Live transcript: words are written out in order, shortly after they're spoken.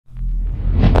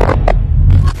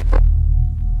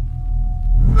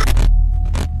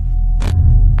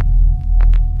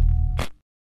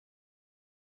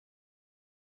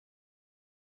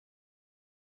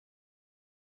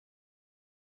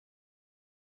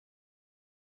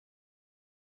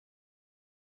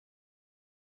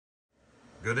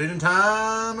Good evening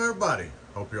time, everybody.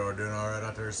 Hope you are doing all right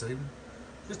out there this evening.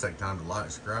 Just take time to like,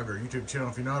 subscribe to our YouTube channel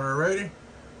if you're not already.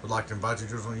 Would like to invite you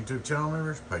to join on YouTube channel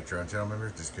members, Patreon channel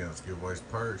members, discounts, giveaways,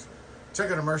 perks.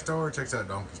 Check out our merch store. Check us out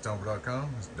at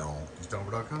Stomper.com. It's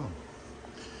Stomper.com.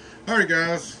 Alright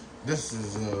guys, this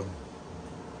is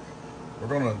we're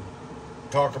gonna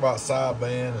talk about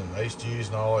sideband and HGs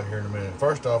and all that here in a minute.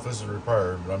 First off, this is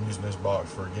repaired, but I'm using this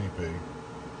box for a guinea pig.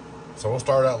 So we'll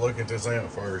start out looking at this amp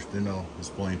first, then I'll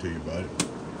explain to you about it.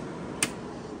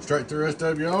 Straight through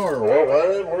SWR,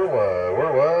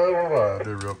 worldwide.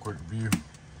 Do a real quick review.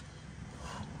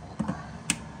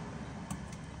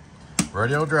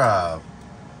 Radio drive.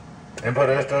 Input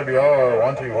SWR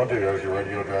 1212. There's your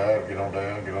radio drive. Get on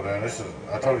down, get on down. This is,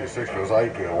 I told you 6 pills,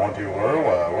 8 pill, 12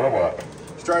 worldwide.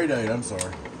 Straight 8, I'm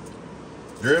sorry.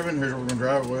 Driven, here's what we're gonna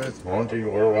drive it with. 12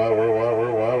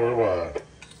 worldwide.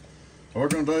 What we're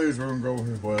going to do is we're going to go,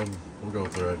 well, we'll go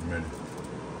through it in a minute.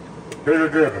 Here's your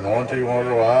driven. 12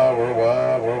 worldwide.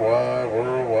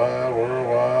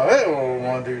 Hey,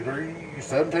 1, 2, 3,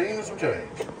 17 and some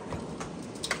change.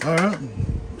 Alright. I'm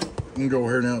going to go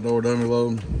here and outdoor dummy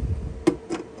load.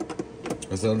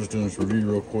 I said I'm just doing this review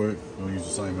real quick. I'll use the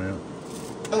same amp.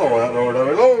 Hello, outdoor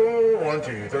dummy load. 1,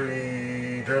 2,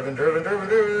 3. Driven.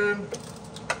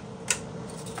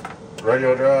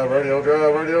 Radio drive.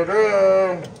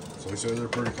 So we said they're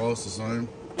pretty close to the same.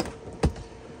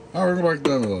 Alright, we're going to back to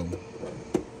dummy load.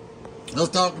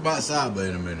 Let's talk about sideband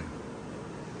in a minute.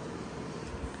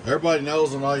 Everybody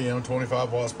knows an IM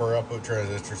 25 watts per output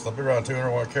transistor, so they'll be around 200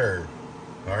 watt carrier.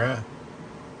 Alright?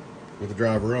 With the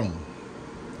driver on.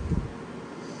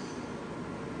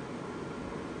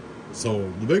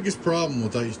 So the biggest problem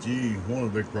with HG, one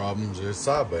of the big problems is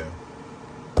sideband.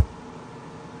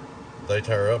 They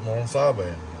tear up more on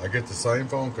sideband. I get the same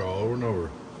phone call over and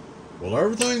over. Well,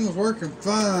 everything was working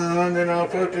fine, then I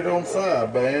flipped it on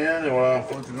sideband, and when I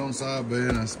flipped it on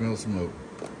sideband, I smelled smoke.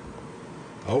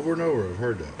 Over and over, I've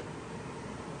heard that.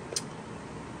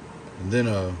 And then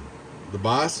the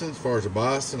biasing, as far as the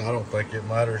biasing, I don't think it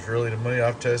matters really to me.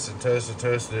 I've tested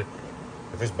it.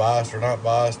 If it's biased or not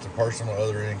biased, the person on the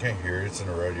other end can't hear it. It's in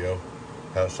the radio,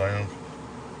 how it sounds.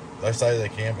 They say they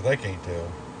can, but they can't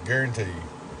tell. Guarantee you.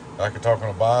 I could talk on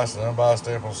a biased and unbiased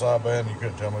amp on sideband, and you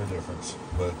couldn't tell me the difference.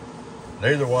 But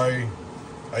either way,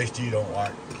 HG don't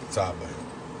like sideband.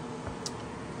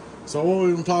 So what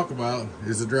we're going to talk about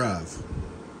is the drive.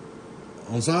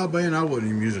 On sideband, I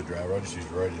wouldn't even use a driver. I just use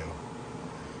the radio.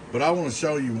 But I want to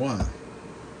show you why.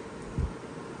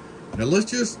 Now let's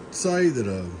just say that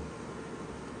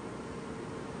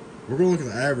we're going to look at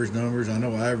the average numbers. I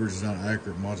know average is not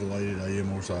accurate modulated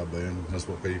AM or sideband. That's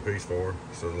what PDP's for.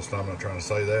 So I'm not trying to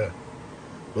say that.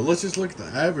 But let's just look at the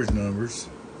average numbers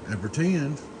and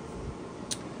pretend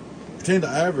the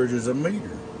average is a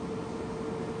meter.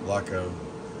 Let's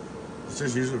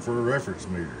just use it for a reference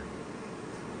meter.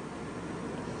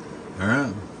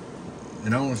 Alright?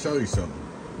 And I want to show you something.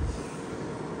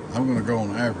 I'm going to go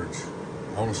on average.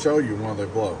 I want to show you why they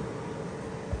blow.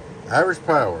 Average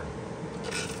power.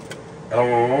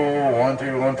 Hello, 1,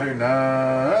 2, 1, 2, 9.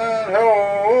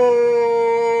 Hello,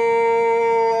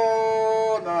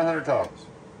 900 tops.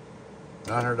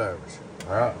 900 average.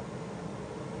 Alright.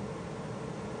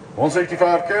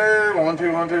 165 carry, 1,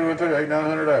 2, 1, 2, 1, 2, 8,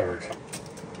 900 average.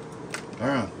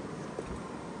 Alright.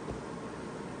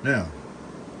 Now,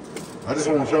 I just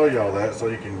want to show y'all that so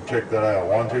you can check that out.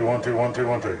 1, 2, 1, 2, 1, 2,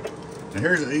 1, 2. And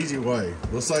here's an easy way.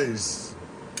 Let's say it's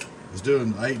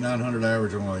doing 8, 900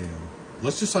 average on AM.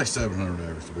 Let's just say 700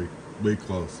 average to be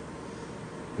close.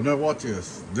 Well, now watch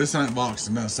this. This ain't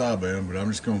boxing, not sideband, but I'm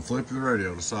just going to flip the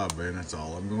radio to sideband. That's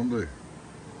all I'm going to do.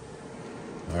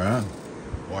 Alright.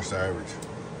 Watch the average.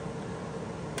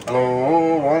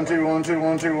 Hello, 1, 2, 1, 2,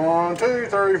 1, 2, 1, 2,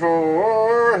 3,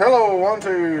 4. Hello, 1,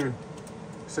 2.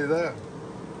 See that?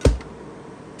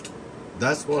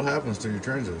 That's what happens to your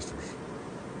transistors.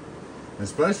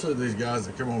 Especially these guys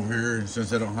that come over here, and since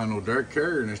they don't have no direct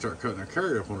carrier and they start cutting their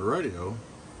carrier up on the radio,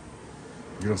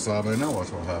 you're gonna sideband now,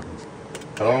 watch what happens.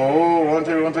 Hello, 1,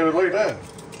 2, 1, 2, look at that.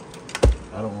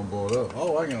 I don't want to blow it up.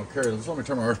 Oh, I ain't got no carrier. Just let me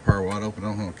turn my horsepower wide open. I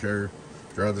don't have no carrier.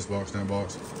 Drive this box, that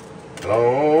box.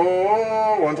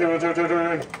 Hello, 1, 2, 1, 2, 2,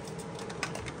 2.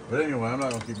 But anyway, I'm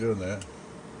not gonna keep doing that.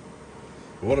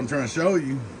 But what I'm trying to show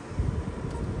you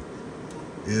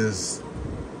is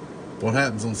what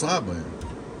happens on sideband.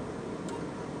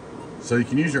 So you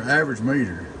can use your average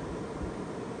meter.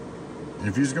 And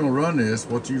if you're just gonna run this,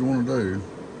 what you want to do,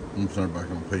 I'm gonna turn it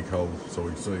back on peak hole so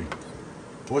we can see.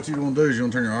 What you want to do is you're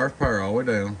gonna turn your RF power all the way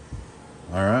down.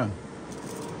 All right.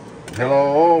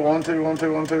 Hello, 1, 2, 1,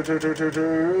 2, 1, 2, 2, 2, 2,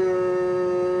 2.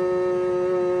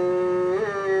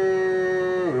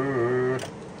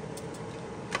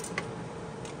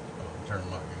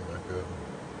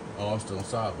 washed on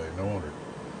sideband. No wonder.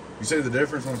 You see the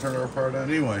difference when I turn the power down?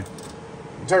 Anyway,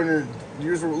 you turn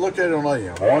your, look at it on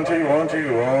AM. 1, 2, 1,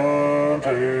 2, 1,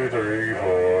 2, 3,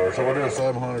 4. So we're doing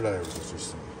 700 average. Let's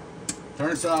just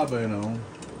turn sideband on.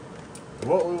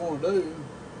 What we want to do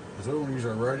is we want to use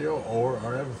our radio or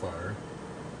our amplifier,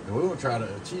 and we want to try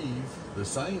to achieve the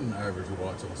same average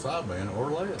watts on sideband or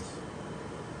less.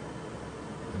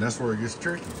 And that's where it gets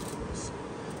tricky.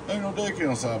 Ain't no decking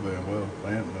on sideband. Well, the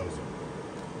amp knows it.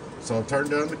 So I've turned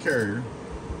down the carrier.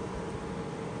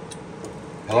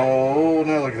 Hello,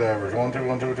 now look at the average. 1, 2,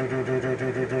 1, 2, 2, 2, 2, 2,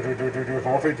 2, 2, 2, 2, 2, 2,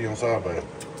 450 on sideband.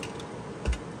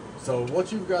 So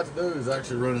what you've got to do is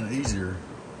actually run it easier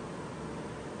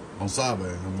on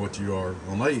sideband than what you are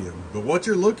on AM. But what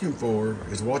you're looking for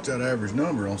is watch that average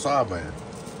number on sideband.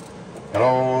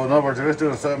 Hello, in other words, if it's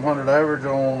doing 700 average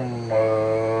on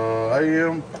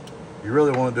AM, you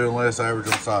really want to do less average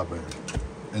on sideband.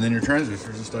 And then your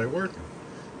transistors will stay working.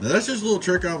 Now that's just a little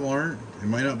trick I've learned. It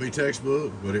may not be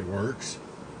textbook, but it works.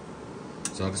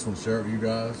 So I just want to share it with you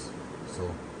guys. So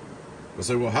let's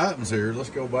see what happens here. Let's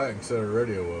go back and set our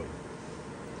radio up.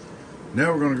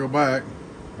 Now we're going to go back.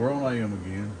 We're on AM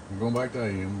again. We're going back to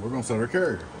AM. We're going to set our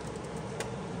carrier.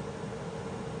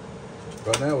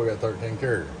 Right now we got 13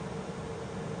 carrier.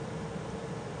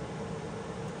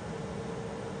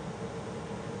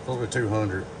 Supposed to be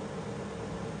 200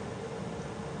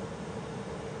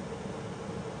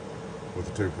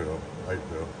 with the 2-pill,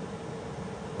 8-pill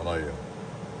on AM.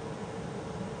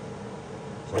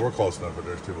 So we're close enough for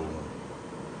this 201.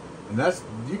 And that's,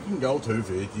 you can go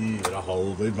 250 at a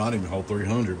hold. It might even hold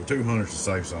 300, but 200 is the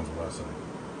safe zone, is what I say.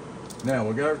 Now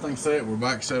we got everything set. We're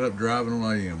back set up driving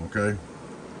on AM. Okay.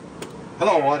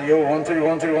 Hello, audio. 1, 2,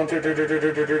 1, 2, 1, 2, 2, 2, 2,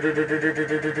 2, 2, 2,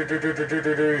 2,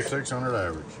 2, 2, 600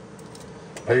 average.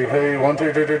 PP 1,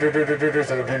 2, 2, 2, 2, 2, 2, 2,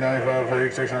 1795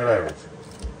 peak, 600 average.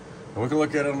 And we can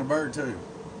look at it on the bird too.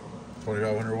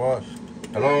 2500 watts.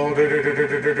 Hello,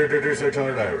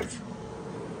 600 average.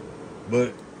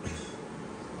 But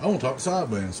I want to talk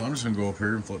sideband, so I'm just gonna go up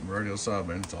here and flip the radio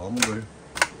sideband. That's all I'm gonna do.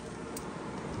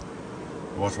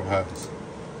 Watch what happens.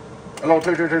 Hello,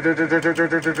 2, 2, 2, 2, 2, 2, 2,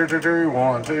 2, 2, 2, 2,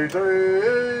 1, 2,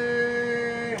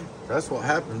 3. That's what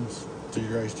happens to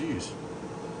your HGs.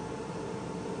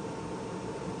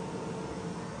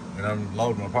 And I'm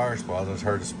loading my power supply. I just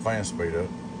heard this fan speed up.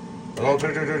 Hello, 2,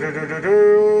 2, 2, 2, 2, 2,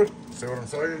 2. See what I'm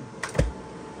saying?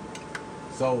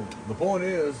 So the point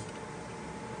is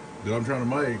that I'm trying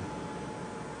to make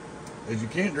is you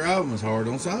can't drive them as hard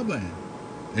on sideband,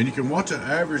 and you can watch an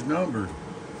average number,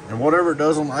 and whatever it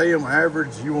does on AM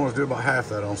average, you want to do about half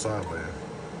that on sideband,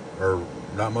 or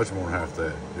not much more than half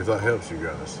that, if that helps you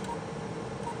guys.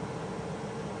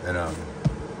 And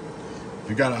if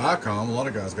you got an ICOM, a lot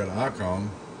of guys got an ICOM.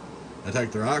 They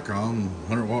take their ICOM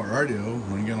 100-watt radio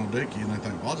when you get on dicky, and they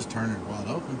think, well, I'll just turn it wide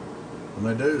open.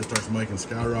 When they do, it starts making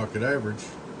skyrocket average.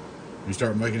 You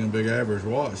start making a big average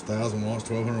watts, 1,000 watts,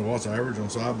 1,200 watts average on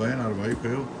sideband out of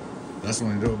 8-pill. That's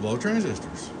when you do it below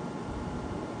transistors.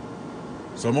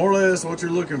 So more or less what you're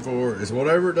looking for is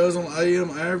whatever it does on AM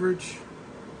average,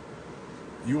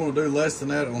 you want to do less than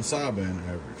that on sideband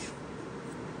average.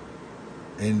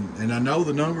 And I know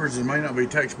the numbers, it may not be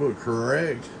textbook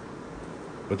correct,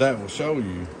 but that will show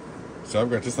you. So I've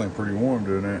got this thing pretty warm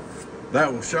doing that.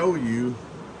 That will show you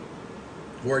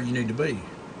where you need to be,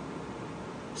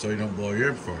 so you don't blow your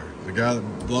amplifier. The guy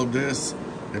that blowed this,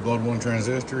 they blowed one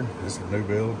transistor. This is a new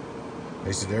build.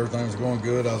 He said everything was going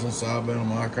good. I was on sideband on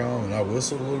my ICOM, and I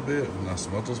whistled a little bit, and I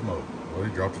smelled the smoke. Well,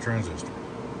 he dropped the transistor.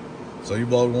 So you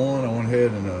blowed one. I went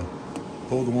ahead and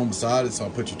pulled the one beside it, so I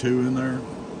put your 2 in there.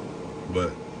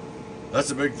 But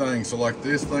that's a big thing. So like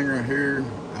this thing right here,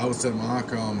 I would set my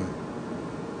ICOM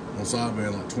on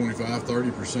sideband like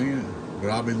 25–30%, but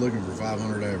I'll be looking for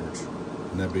 500 average,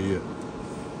 and that'd be it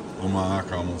on my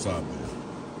ICOM on sideband.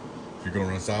 If you're gonna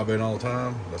run sideband all the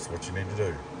time, that's what you need to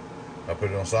do. I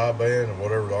put it on sideband, and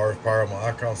whatever the RF power on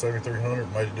my ICOM 7300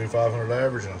 made it do 500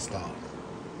 average, and I stopped.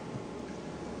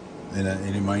 And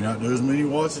it may not do as many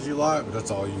watts as you like, but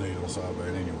that's all you need on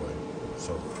sideband anyway.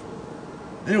 So,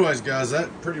 anyways, guys, that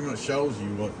pretty much shows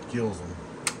you what kills them.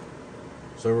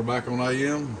 So we're back on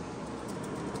AM.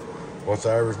 What's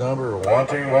the average number? 1,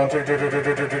 2, 1, 2, 2, 2, 2,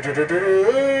 2, 2, 2, 2,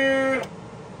 2,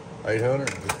 800.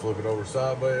 Just flip it over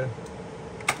sideband.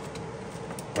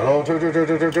 Hello, 2, 2, 2,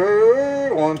 2, 2,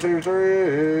 2, 1, 2,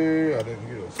 3. I didn't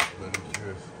get us.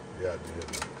 Yeah, I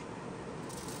did.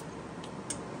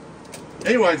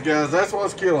 Anyways, guys, that's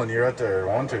what's killing you right there.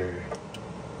 1, 2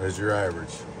 is your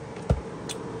average.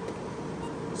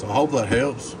 So I hope that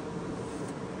helps.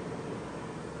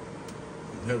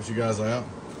 Helps you guys out.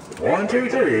 1, 2,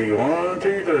 3. 1,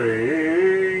 2,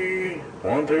 3.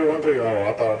 1, 2, 1, 2. Oh,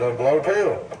 I thought I done blow the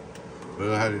pill. But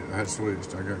I had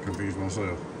switched. I got confused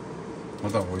myself. I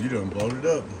thought, well, you done blowed it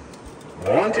up.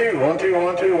 1, 2, 1, 2,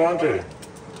 1, 2, 1, 2.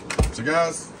 So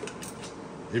guys,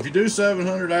 if you do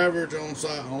 700 average on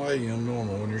AM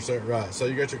normal when you're set right, so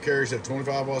you got your carry set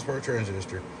 25 watts per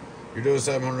transistor, you're doing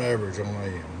 700 average on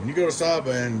AM. When you go to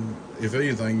sideband, if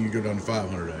anything, you go down to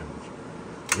 500 average.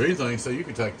 If anything, so you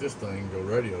can take this thing and go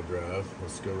radio drive.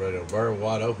 Let's go radio, barrel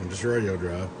wide open, just radio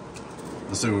drive.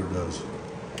 Let's see what it does.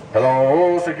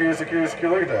 Hello, secure, secure,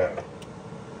 secure. Look at that.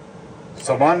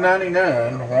 So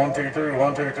 199, 1, 2, 3,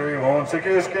 1, 2, 3, 1,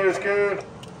 secure, secure, secure.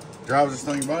 Drives this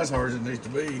thing about as hard as it needs to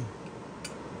be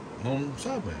on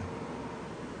sideband.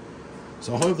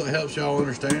 So I hope that helps y'all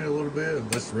understand it a little bit.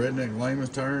 That's redneck layman's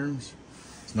terms.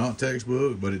 It's not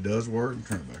textbook, but it does work.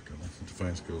 Turn it back on. Let the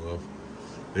fan's cool off.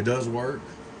 It does work.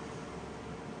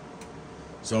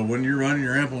 So when you're running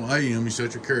your amp on AM, you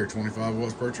set your carry 25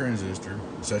 watts per transistor.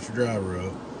 You set your driver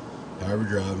up, however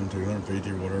you're driving, 250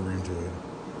 or whatever into it.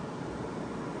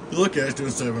 You look at it, it's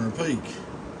doing 700 peak.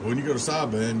 When you go to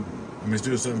sideband, it's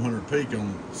doing 700 peak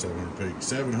on 700 peak.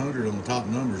 700 on the top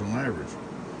numbers on average.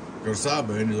 Go to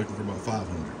sideband, you're looking for about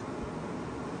 500.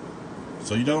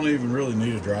 So you don't even really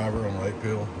need a driver on an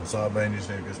 8-pill. On sideband, you just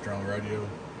need a good strong radio.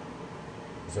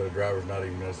 So the driver's not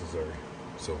even necessary.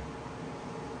 So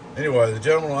anyway, the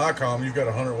gentleman on ICOM, you've got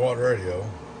a 100-watt radio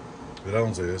that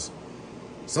owns this.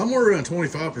 Somewhere around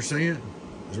 25%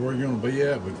 is where you're going to be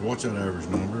at, but watch that average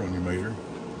number on your meter,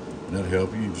 and that'll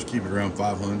help you. You just keep it around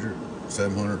 500,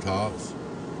 700 tops.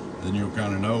 Then you'll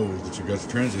kind of know that you've got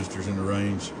your transistors in the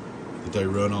range that they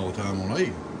run all the time on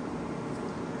 8.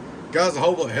 Guys, I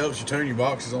hope it helps you tune your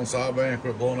boxes on sideband and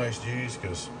quit blowing HGs,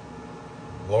 because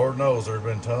Lord knows there have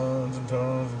been tons and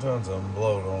tons and tons of them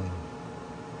blowed on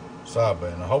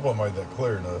sideband. I hope I made that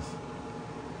clear enough.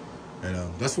 And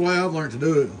that's the way I've learned to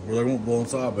do it, where they won't blow on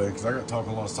sideband, because I got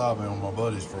talking a lot of sideband with my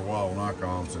buddies for a while on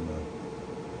ICOMs, and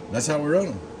that's how we run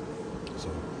them. So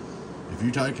if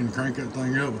you take and crank that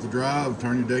thing up with the drive,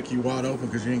 turn your deck key wide open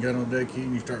because you ain't got no deck key,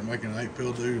 and you start making an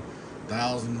 8-pill do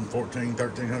 1,000, 1,400,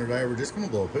 1,300 average, it's going to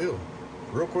blow a pill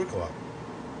real quick like.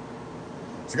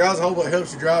 So guys, I hope it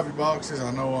helps you drive your boxes.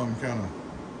 I know I'm kind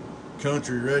of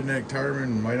country redneck term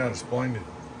and may not explain it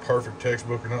perfect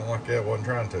textbook or nothing like that. Wasn't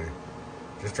trying to.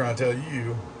 Just trying to tell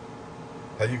you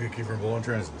how you can keep from blowing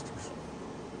transistors.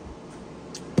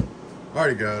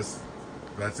 Alrighty guys,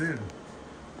 that's it.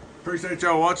 Appreciate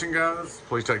y'all watching, guys.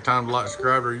 Please take time to like,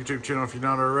 subscribe to our YouTube channel if you're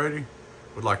not already.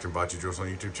 We'd like to invite you to join us on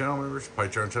YouTube channel members,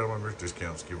 Patreon channel members,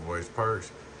 discounts, giveaways,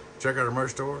 perks. Check out our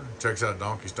merch store. Check us out at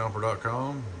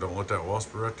donkeystomper.com. Don't let that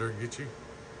wasp right there get you.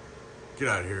 Get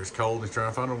out of here. It's cold. He's trying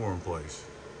to find a warm place.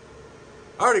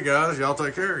 Alrighty, guys. Y'all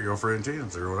take care. Your friend 10, 08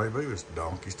 Beavis,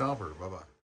 Donkey Stomper. Bye-bye.